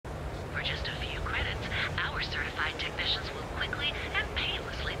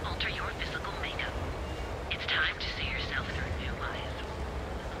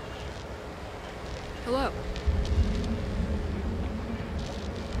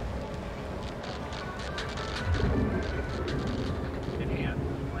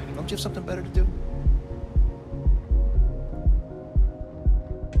you have something better to do?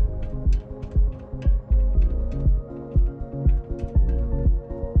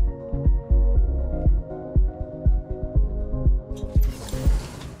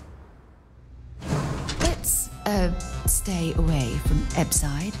 Let's, stay away from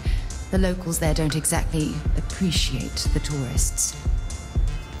Ebbside. The locals there don't exactly appreciate the tourists.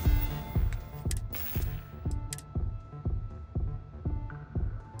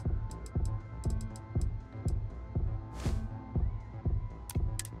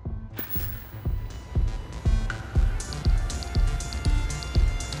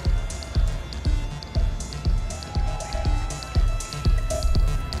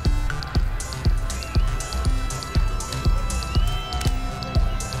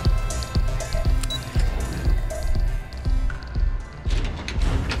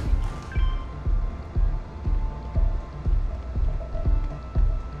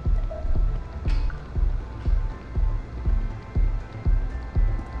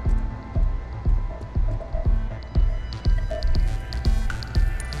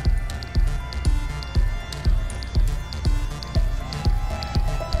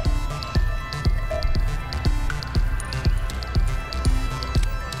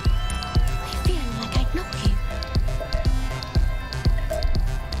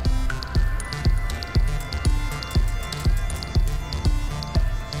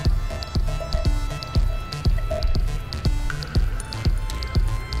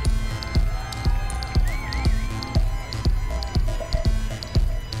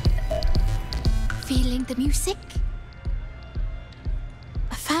 Feeling the music?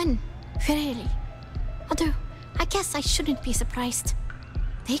 A fan, really. Although, I guess I shouldn't be surprised.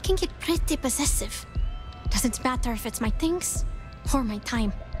 They can get pretty possessive. Doesn't matter if it's my things or my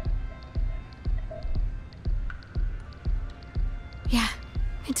time. Yeah,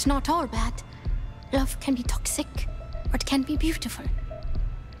 it's not all bad. Love can be toxic, or it can be beautiful.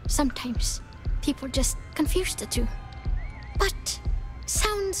 Sometimes, people just confuse the two. But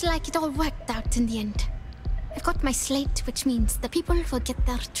sounds like it all worked out in the end. I've got my slate, which means the people will get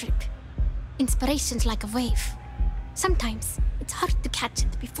their trip. Inspiration's like a wave. Sometimes, it's hard to catch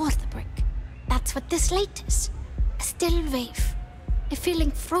it before the break. That's what this slate is. A still wave. A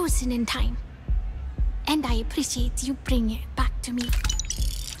feeling frozen in time. And I appreciate you bringing it back to me.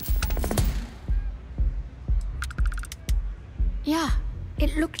 Yeah,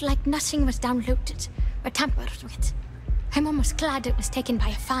 it looked like nothing was downloaded or tampered with. I'm almost glad it was taken by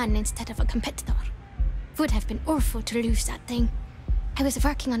a fan instead of a competitor. Would have been awful to lose that thing. I was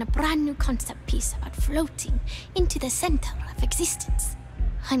working on a brand new concept piece about floating into the center of existence.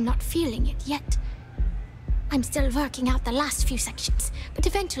 I'm not feeling it yet. I'm still working out the last few sections, but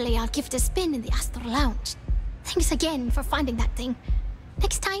eventually I'll give it a spin in the Astral Lounge. Thanks again for finding that thing.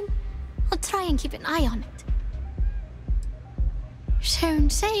 Next time, I'll try and keep an eye on it.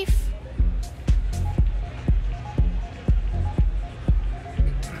 Sound safe.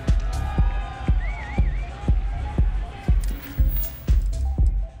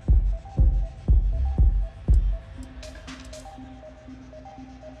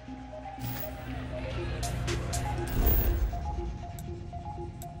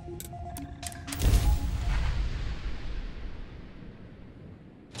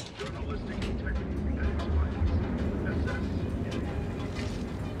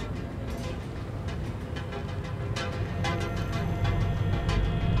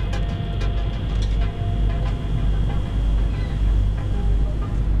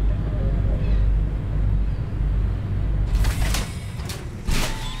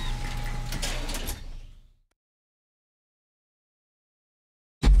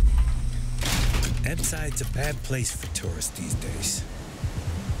 Ebbside's a bad place for tourists these days.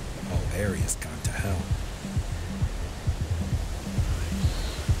 The whole area's gone to hell.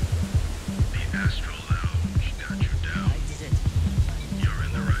 The Astral Lounge got you down. I did it. You're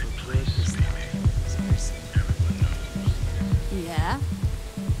in the right place, Mimi. Everyone knows. Yeah?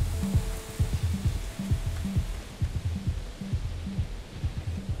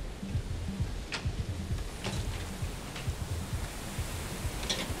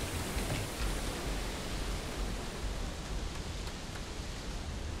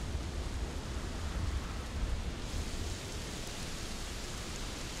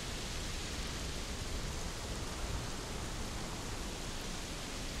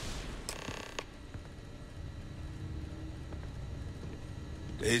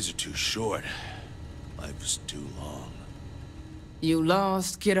 Days are too short. Life is too long. You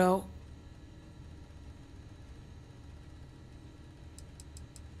lost, kiddo?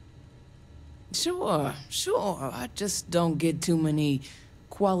 Sure. I just don't get too many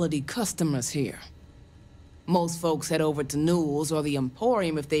quality customers here. Most folks head over to Newell's or the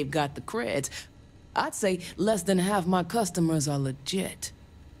Emporium if they've got the creds. I'd say less than half my customers are legit.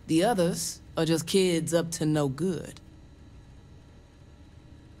 The others are just kids up to no good.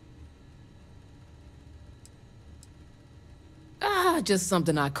 Just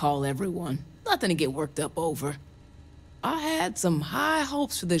something I call everyone. Nothing to get worked up over. I had some high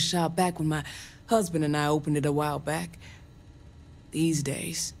hopes for this shop back when my husband and I opened it a while back. These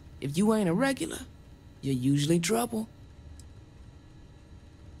days, if you ain't a regular, you're usually trouble.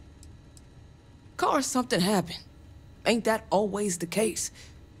 Course, something happened. Ain't that always the case?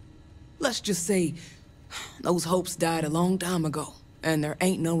 Let's just say those hopes died a long time ago, and there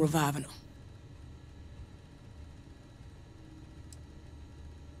ain't no reviving them.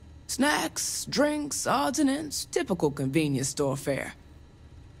 Snacks, drinks, odds and ends, typical convenience store fare.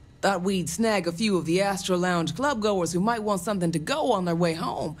 Thought we'd snag a few of the Astro Lounge clubgoers who might want something to go on their way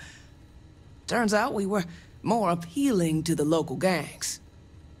home. Turns out we were more appealing to the local gangs.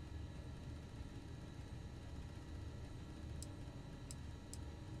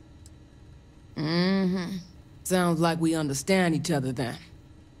 Sounds like we understand each other then.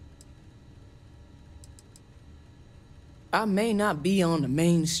 I may not be on the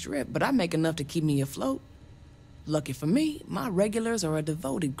main strip, but I make enough to keep me afloat. Lucky for me, my regulars are a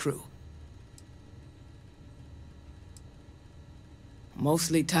devoted crew.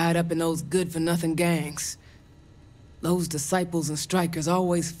 Mostly tied up in those good-for-nothing gangs. Those disciples and strikers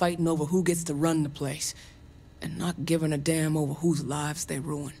always fighting over who gets to run the place, and not giving a damn over whose lives they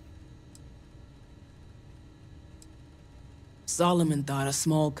ruin. Solomon thought a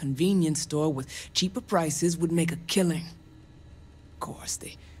small convenience store with cheaper prices would make a killing. Of course,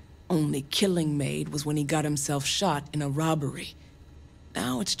 the only killing made was when he got himself shot in a robbery.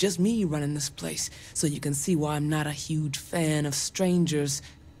 Now it's just me running this place, so you can see why I'm not a huge fan of strangers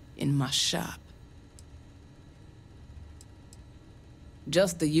in my shop.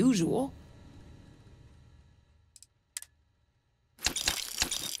 Just the usual.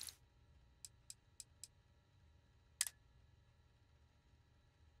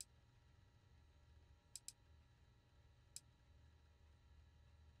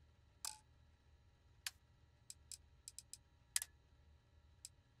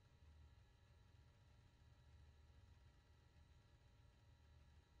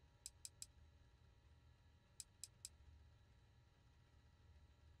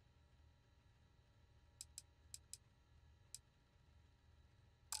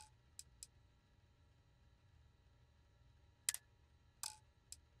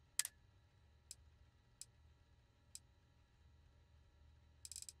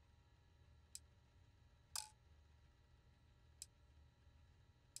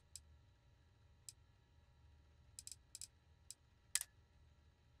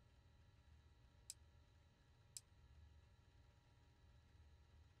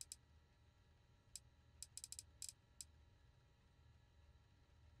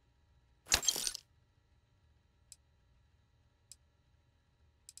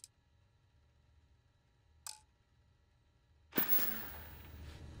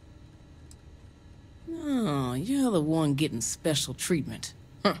 Oh, you're the one getting special treatment.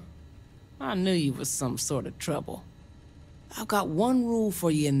 Huh. I knew you was some sort of trouble. I've got one rule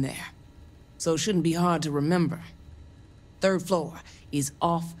for you in there, so it shouldn't be hard to remember. Third floor is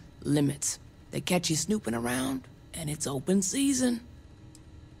off limits. They catch you snooping around, and it's open season.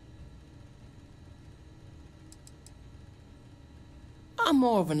 I'm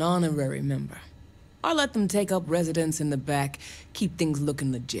more of an honorary member. I let them take up residence in the back, keep things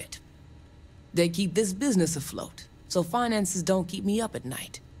looking legit. They keep this business afloat, so finances don't keep me up at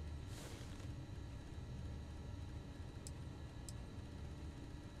night.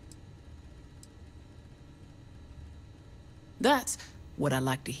 That's what I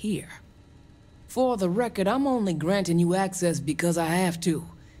like to hear. For the record, I'm only granting you access because I have to.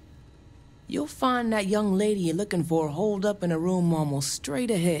 You'll find that young lady you're looking for holed up in a room almost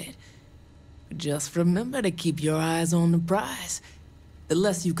straight ahead. Just remember to keep your eyes on the prize. The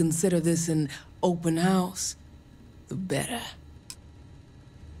less you consider this an open house, the better.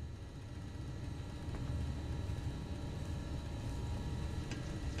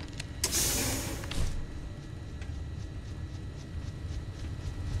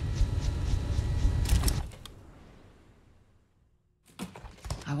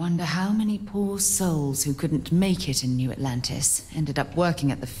 I wonder how many poor souls who couldn't make it in New Atlantis ended up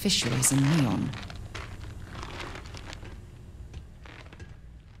working at the fisheries in Neon.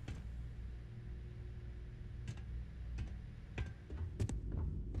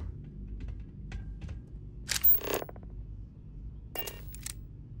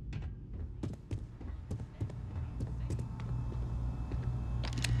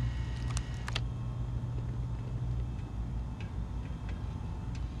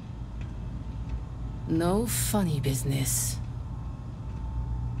 No funny business.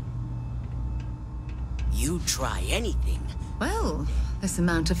 You try anything. Well, this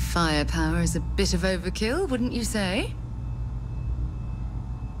amount of firepower is a bit of overkill, wouldn't you say?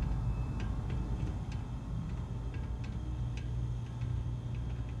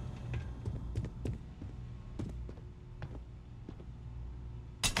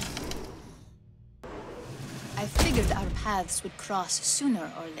 I figured our paths would cross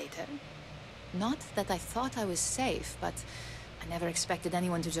sooner or later. Not that I thought I was safe, but I never expected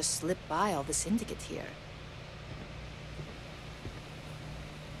anyone to just slip by all the Syndicate here.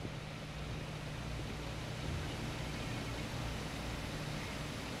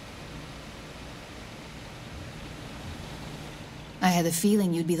 I had a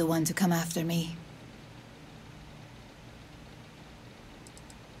feeling you'd be the one to come after me.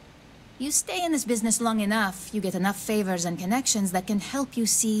 You stay in this business long enough, you get enough favors and connections that can help you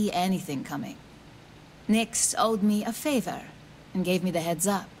see anything coming. Nyx owed me a favor and gave me the heads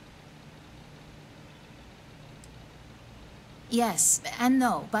up. Yes and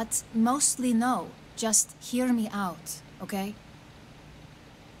no, but mostly no. Just hear me out, okay?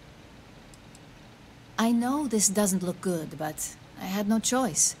 I know this doesn't look good, but I had no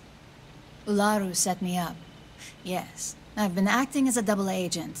choice. Ularu set me up. Yes, I've been acting as a double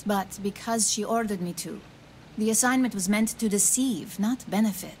agent, but because she ordered me to. The assignment was meant to deceive, not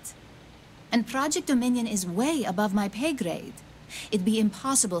benefit. And Project Dominion is way above my pay grade. It'd be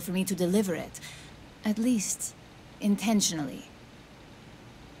impossible for me to deliver it. At least, intentionally.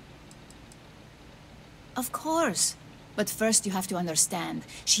 Of course. But first you have to understand,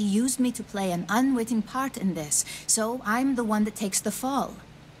 she used me to play an unwitting part in this, so I'm the one that takes the fall.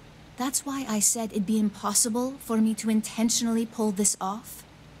 That's why I said it'd be impossible for me to intentionally pull this off.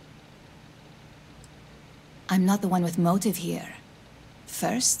 I'm not the one with motive here.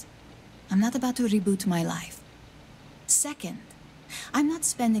 First, I'm not about to reboot my life. Second, I'm not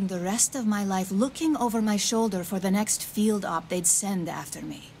spending the rest of my life looking over my shoulder for the next field op they'd send after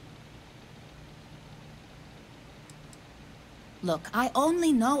me. Look, I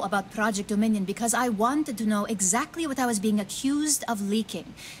only know about Project Dominion because I wanted to know exactly what I was being accused of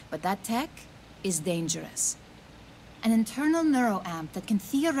leaking. But that tech is dangerous. An internal neuroamp that can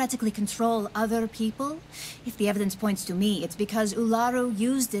theoretically control other people? If the evidence points to me, it's because Ularu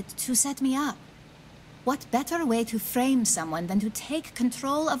used it to set me up. What better way to frame someone than to take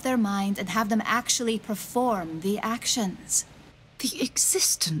control of their mind and have them actually perform the actions? The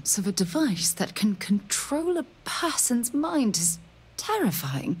existence of a device that can control a person's mind is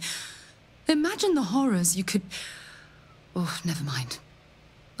terrifying. Imagine the horrors you could... Oh, never mind.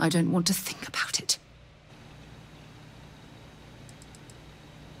 I don't want to think about it.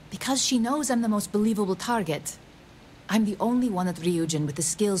 Because she knows I'm the most believable target. I'm the only one at Ryujin with the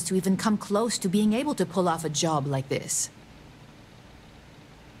skills to even come close to being able to pull off a job like this.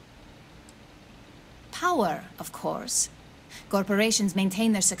 Power, of course. Corporations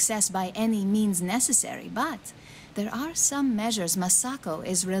maintain their success by any means necessary, but there are some measures Masako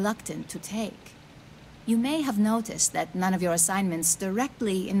is reluctant to take. You may have noticed that none of your assignments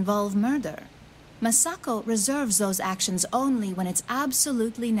directly involve murder. Masako reserves those actions only when it's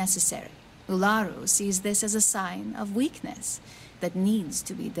absolutely necessary. Ularu sees this as a sign of weakness that needs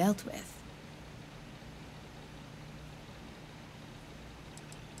to be dealt with.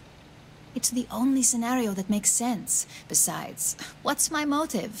 It's the only scenario that makes sense. Besides, what's my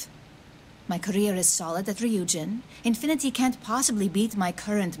motive? My career is solid at Ryujin. Infinity can't possibly beat my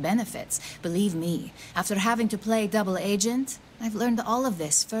current benefits. Believe me, after having to play double agent, I've learned all of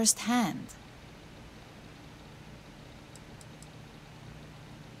this firsthand.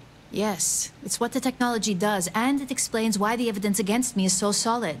 Yes, it's what the technology does, and it explains why the evidence against me is so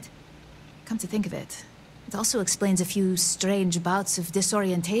solid. Come to think of it, it also explains a few strange bouts of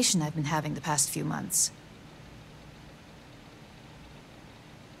disorientation I've been having the past few months.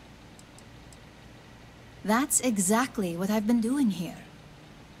 That's exactly what I've been doing here.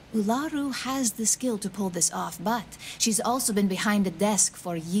 Ularu has the skill to pull this off, but she's also been behind the desk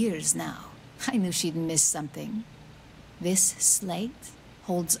for years now. I knew she'd miss something. This slate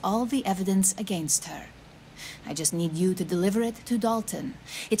holds all the evidence against her. I just need you to deliver it to Dalton.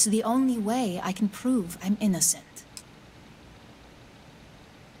 It's the only way I can prove I'm innocent.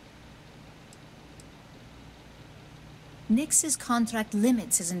 Nyx's contract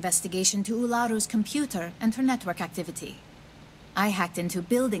limits his investigation to Ularu's computer and her network activity. I hacked into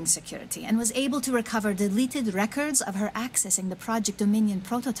building security and was able to recover deleted records of her accessing the Project Dominion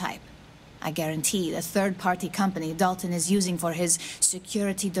prototype. I guarantee the third-party company Dalton is using for his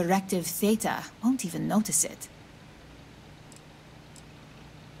security directive theta won't even notice it.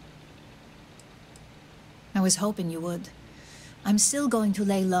 I was hoping you would. I'm still going to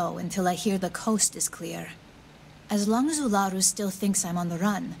lay low until I hear the coast is clear. As long as Ularu still thinks I'm on the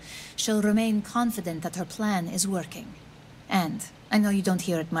run, she'll remain confident that her plan is working. And I know you don't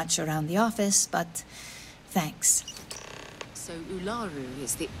hear it much around the office, but thanks. So Ularu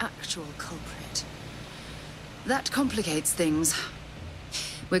is the actual culprit. That complicates things.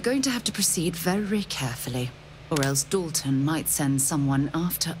 We're going to have to proceed very carefully, or else Dalton might send someone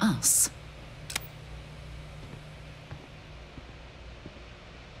after us.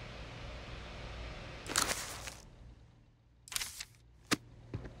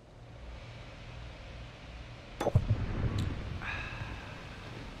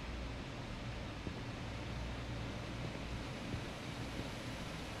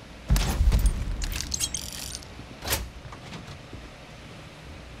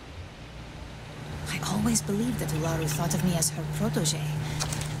 I always believed that Ularu thought of me as her protege.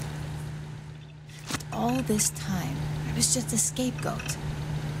 All this time, I was just a scapegoat.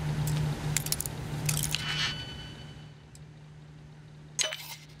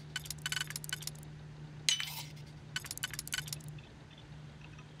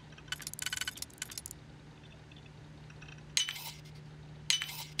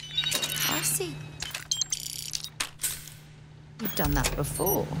 I see. You've done that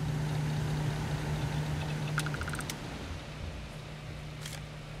before.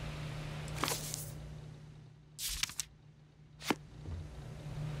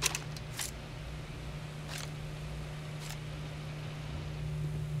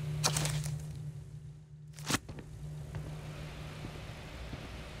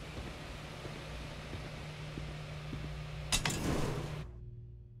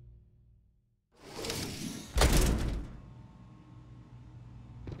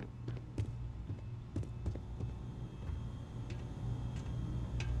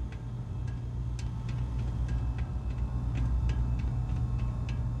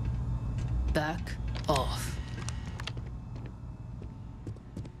 Back off.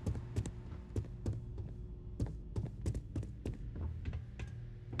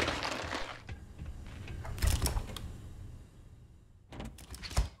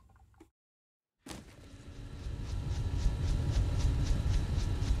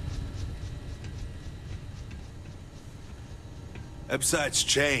 Website's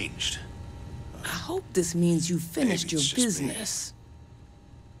changed. I hope this means you finished Maybe your it's just me. business.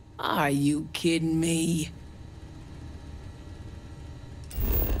 Are you kidding me?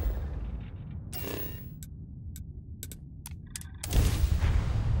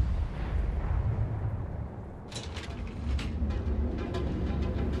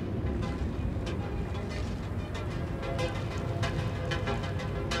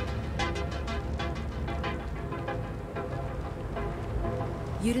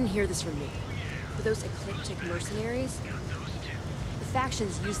 You didn't hear this from me. For those eclectic mercenaries, the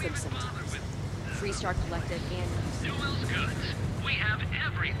factions use them sometimes. Freestar Collective and... Newell's goods. We have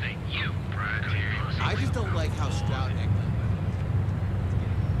everything you privateers. I just don't like how Stroud acted.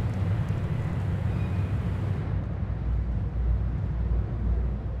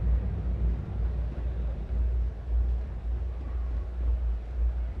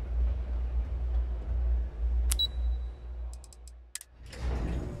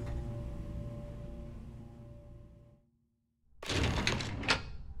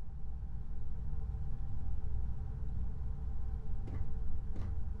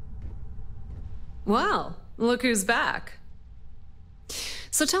 Well, look who's back.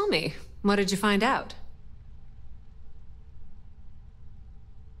 So tell me, what did you find out?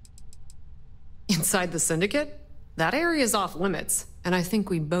 Inside the Syndicate? That area's off limits, and I think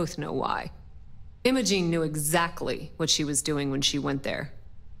we both know why. Imogene knew exactly what she was doing when she went there.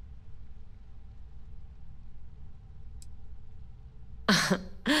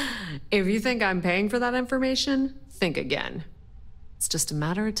 If you think I'm paying for that information, think again. It's just a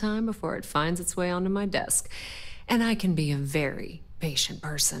matter of time before it finds its way onto my desk, and I can be a very patient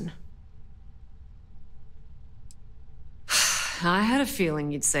person. I had a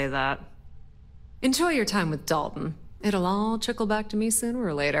feeling you'd say that. Enjoy your time with Dalton. It'll all trickle back to me sooner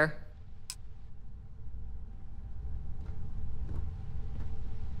or later.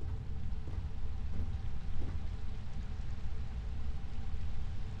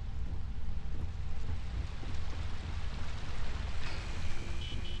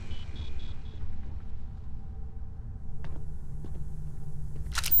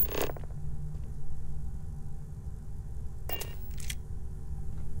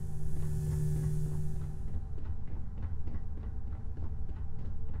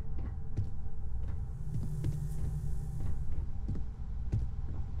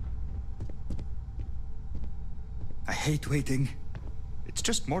 I hate waiting. It's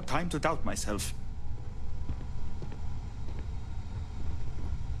just more time to doubt myself.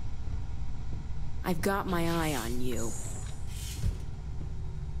 I've got my eye on you.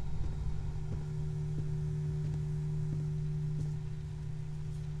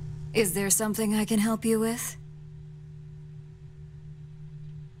 Is there something I can help you with?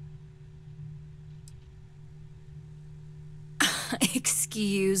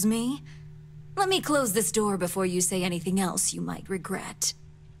 Excuse me? Let me close this door before you say anything else you might regret.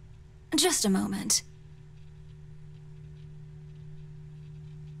 Just a moment.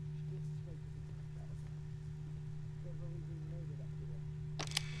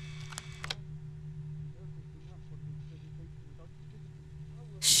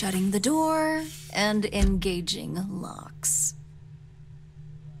 Shutting the door and engaging locks.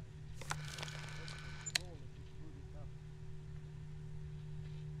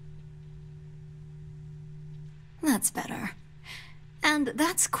 That's better. And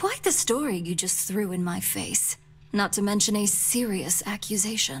that's quite the story you just threw in my face. Not to mention a serious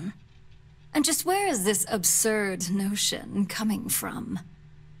accusation. And just where is this absurd notion coming from?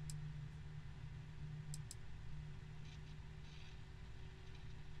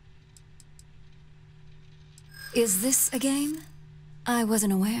 Is this a game? I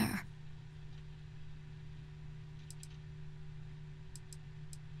wasn't aware.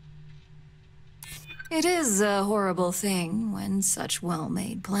 It is a horrible thing when such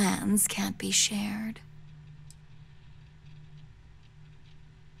well-made plans can't be shared.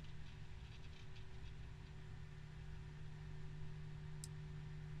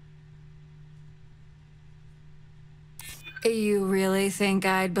 You really think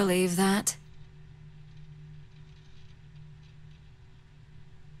I'd believe that?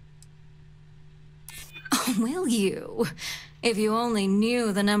 Will you? If you only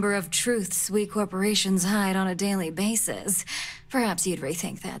knew the number of truths we corporations hide on a daily basis, perhaps you'd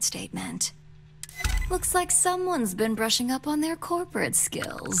rethink that statement. Looks like someone's been brushing up on their corporate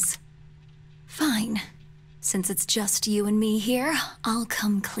skills. Fine. Since it's just you and me here, I'll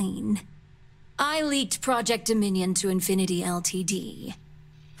come clean. I leaked Project Dominion to Infinity Ltd.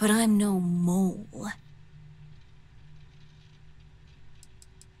 But I'm no mole.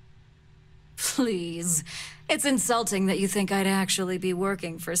 Please. It's insulting that you think I'd actually be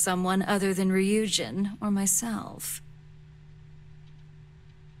working for someone other than Ryujin or myself.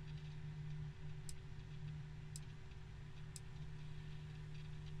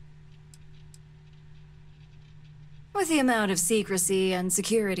 With the amount of secrecy and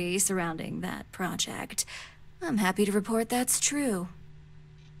security surrounding that project, I'm happy to report that's true.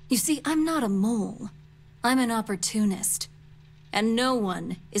 You see, I'm not a mole. I'm an opportunist. And no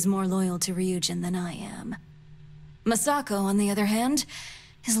one is more loyal to Ryujin than I am. Masako, on the other hand,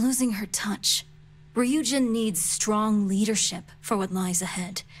 is losing her touch. Ryujin needs strong leadership for what lies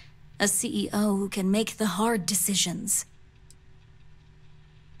ahead. A CEO who can make the hard decisions.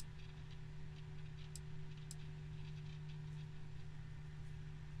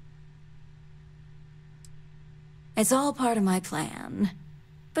 It's all part of my plan.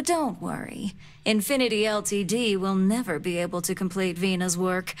 But don't worry, Infinity Ltd. Will never be able to complete Vina's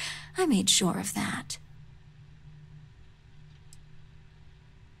work. I made sure of that.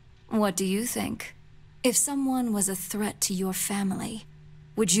 What do you think? If someone was a threat to your family,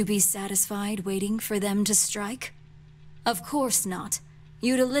 would you be satisfied waiting for them to strike? Of course not.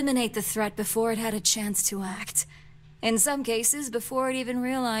 You'd eliminate the threat before it had a chance to act. In some cases, before it even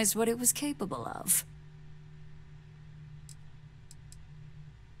realized what it was capable of.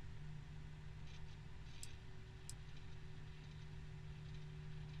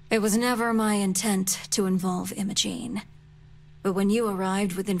 It was never my intent to involve Imogene. But when you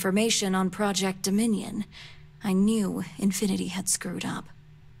arrived with information on Project Dominion, I knew Infinity had screwed up.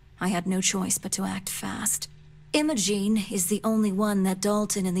 I had no choice but to act fast. Imogene is the only one that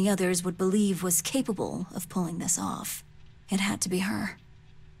Dalton and the others would believe was capable of pulling this off. It had to be her.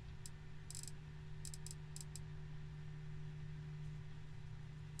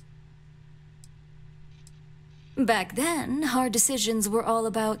 Back then, hard decisions were all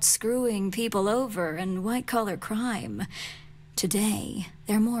about screwing people over and white-collar crime. Today,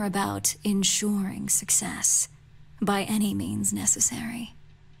 they're more about ensuring success, by any means necessary.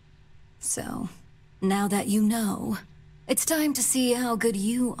 So, now that you know, it's time to see how good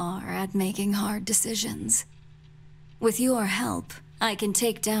you are at making hard decisions. With your help, I can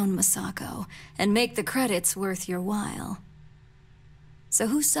take down Masako and make the credits worth your while. So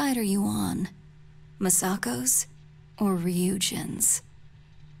whose side are you on? Masako's or Ryujin's?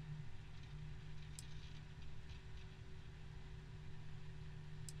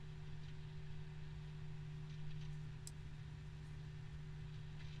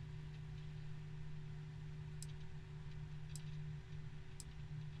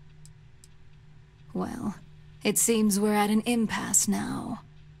 Well, it seems we're at an impasse now.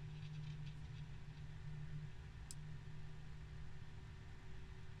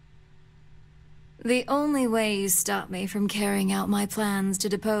 The only way you stop me from carrying out my plans to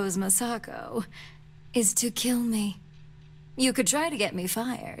depose Masako is to kill me. You could try to get me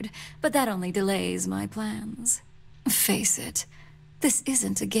fired, but that only delays my plans. Face it, this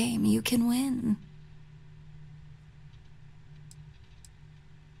isn't a game you can win.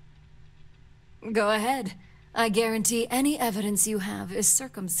 Go ahead. I guarantee any evidence you have is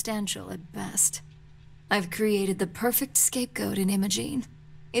circumstantial at best. I've created the perfect scapegoat in Imogene.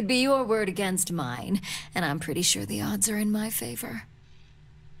 It'd be your word against mine, and I'm pretty sure the odds are in my favor.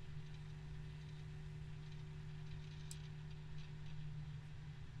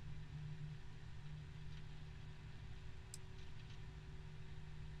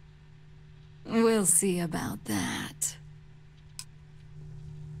 We'll see about that.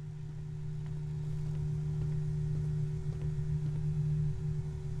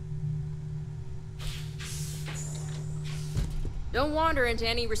 Don't wander into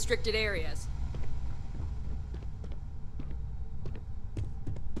any restricted areas.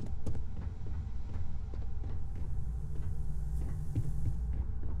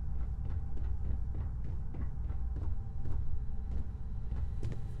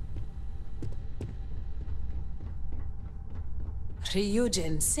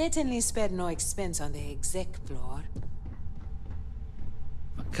 Ryujin certainly spared no expense on the exec floor.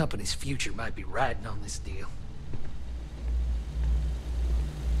 My company's future might be riding on this deal.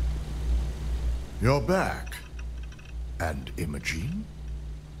 You're back. And Imogene?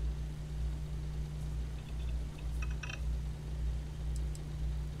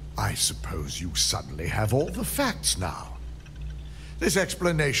 I suppose you suddenly have all the facts now. This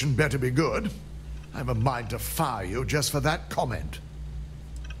explanation better be good. I have a mind to fire you just for that comment.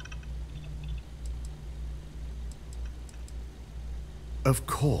 Of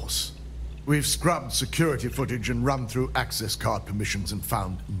course. We've scrubbed security footage and run through access card permissions and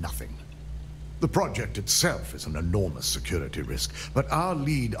found nothing. The project itself is an enormous security risk, but our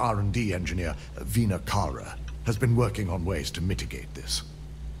lead R&D engineer, Vina Kara, has been working on ways to mitigate this.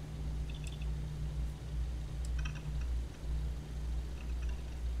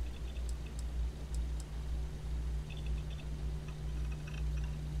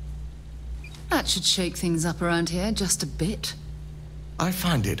 That should shake things up around here just a bit. I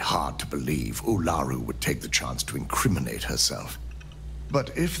find it hard to believe Ularu would take the chance to incriminate herself.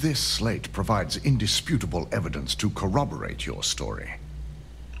 But if this slate provides indisputable evidence to corroborate your story,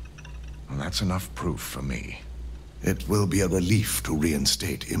 well, that's enough proof for me. It will be a relief to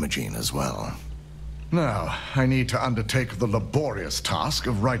reinstate Imogene as well. Now, I need to undertake the laborious task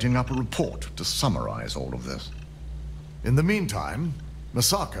of writing up a report to summarize all of this. In the meantime,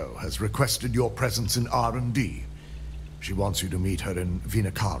 Masako has requested your presence in R&D. She wants you to meet her in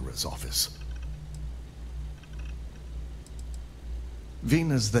Vinakara's office.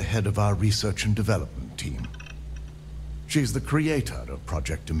 Vina's the head of our research and development team. She's the creator of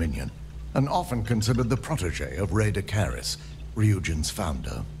Project Dominion, and often considered the protege of Reda Karis, Ryujin's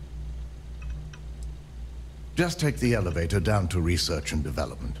founder. Just take the elevator down to research and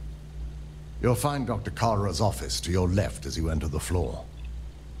development. You'll find Dr. Kara's office to your left as you enter the floor.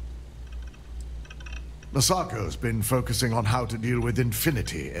 Masako's been focusing on how to deal with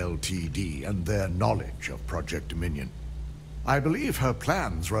Infinity Ltd. And their knowledge of Project Dominion. I believe her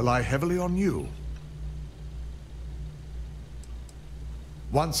plans rely heavily on you.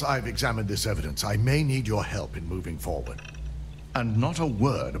 Once I've examined this evidence, I may need your help in moving forward. And not a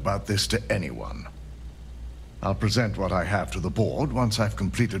word about this to anyone. I'll present what I have to the board once I've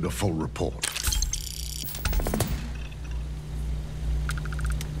completed a full report.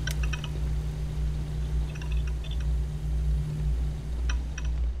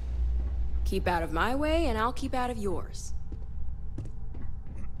 Keep out of my way, and I'll keep out of yours.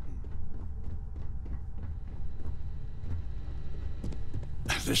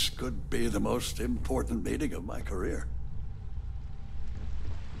 This could be the most important meeting of my career.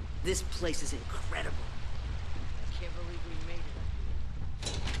 This place is incredible.